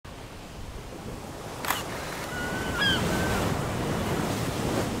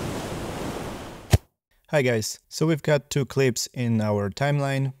Hi guys, so we've got two clips in our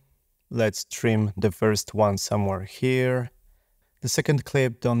timeline. Let's trim the first one somewhere here. The second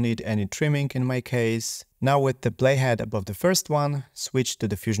clip don't need any trimming in my case. Now with the playhead above the first one, switch to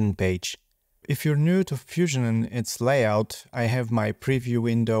the Fusion page. If you're new to Fusion and its layout, I have my preview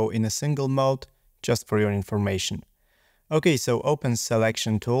window in a single mode, just for your information. Okay, so open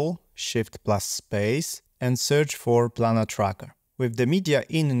Selection tool, Shift plus space, and search for Planar Tracker. With the Media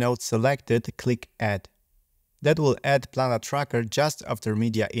In node selected, click Add. That will add Planar Tracker just after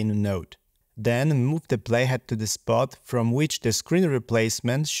Media In node. Then move the playhead to the spot from which the screen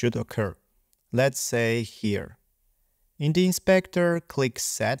replacement should occur. Let's say here. In the inspector, click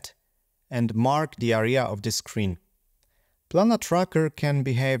Set and mark the area of the screen. Planar Tracker can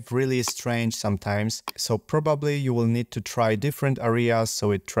behave really strange sometimes, so probably you will need to try different areas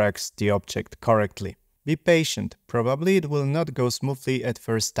so it tracks the object correctly. Be patient, probably it will not go smoothly at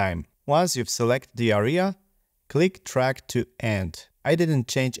first time. Once you've selected the area, click Track to End. I didn't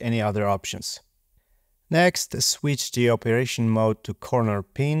change any other options. Next, switch the operation mode to Corner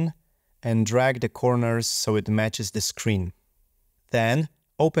Pin and drag the corners so it matches the screen. Then,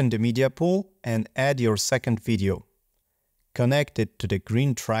 open the media pool and add your second video. Connect it to the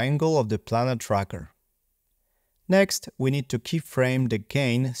green triangle of the Planar Tracker. Next, we need to keyframe the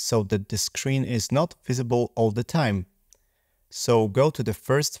gain so that the screen is not visible all the time. So go to the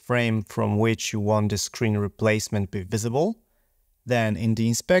first frame from which you want the screen replacement be visible. Then in the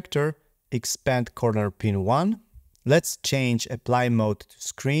inspector, expand corner pin 1. Let's change apply mode to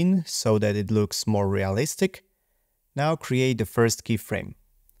screen so that it looks more realistic. Now create the first keyframe.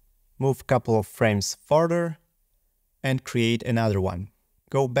 Move a couple of frames further and create another one.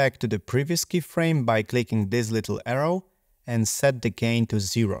 Go back to the previous keyframe by clicking this little arrow and set the gain to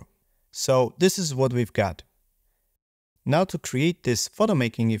 0. So this is what we've got. Now to create this photo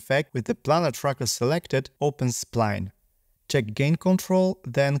making effect with the Planar Tracker selected, open Spline. Check Gain Control,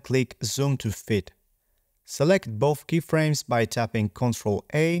 then click Zoom to Fit. Select both keyframes by tapping Ctrl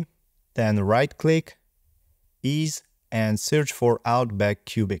A, then right click, Ease, and search for Outback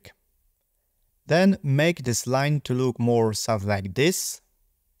Cubic. Then make this line to look more something like this.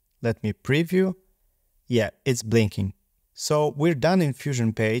 Let me preview. Yeah, it's blinking. So we're done in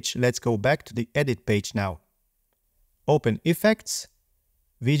Fusion page. Let's go back to the Edit page now. Open Effects,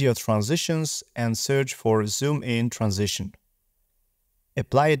 Video Transitions, and search for Zoom In Transition.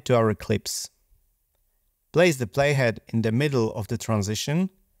 Apply it to our clips. Place the playhead in the middle of the transition,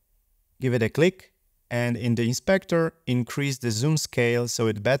 give it a click, and in the inspector, increase the zoom scale so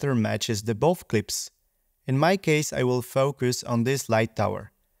it better matches the both clips. In my case, I will focus on this light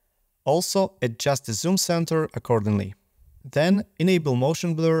tower. Also, adjust the zoom center accordingly. Then enable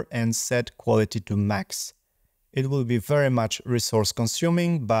motion blur and set quality to max. It will be very much resource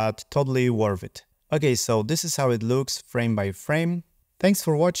consuming, but totally worth it. Okay, so this is how it looks frame by frame. Thanks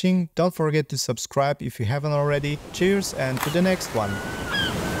for watching, don't forget to subscribe if you haven't already. Cheers and to the next one!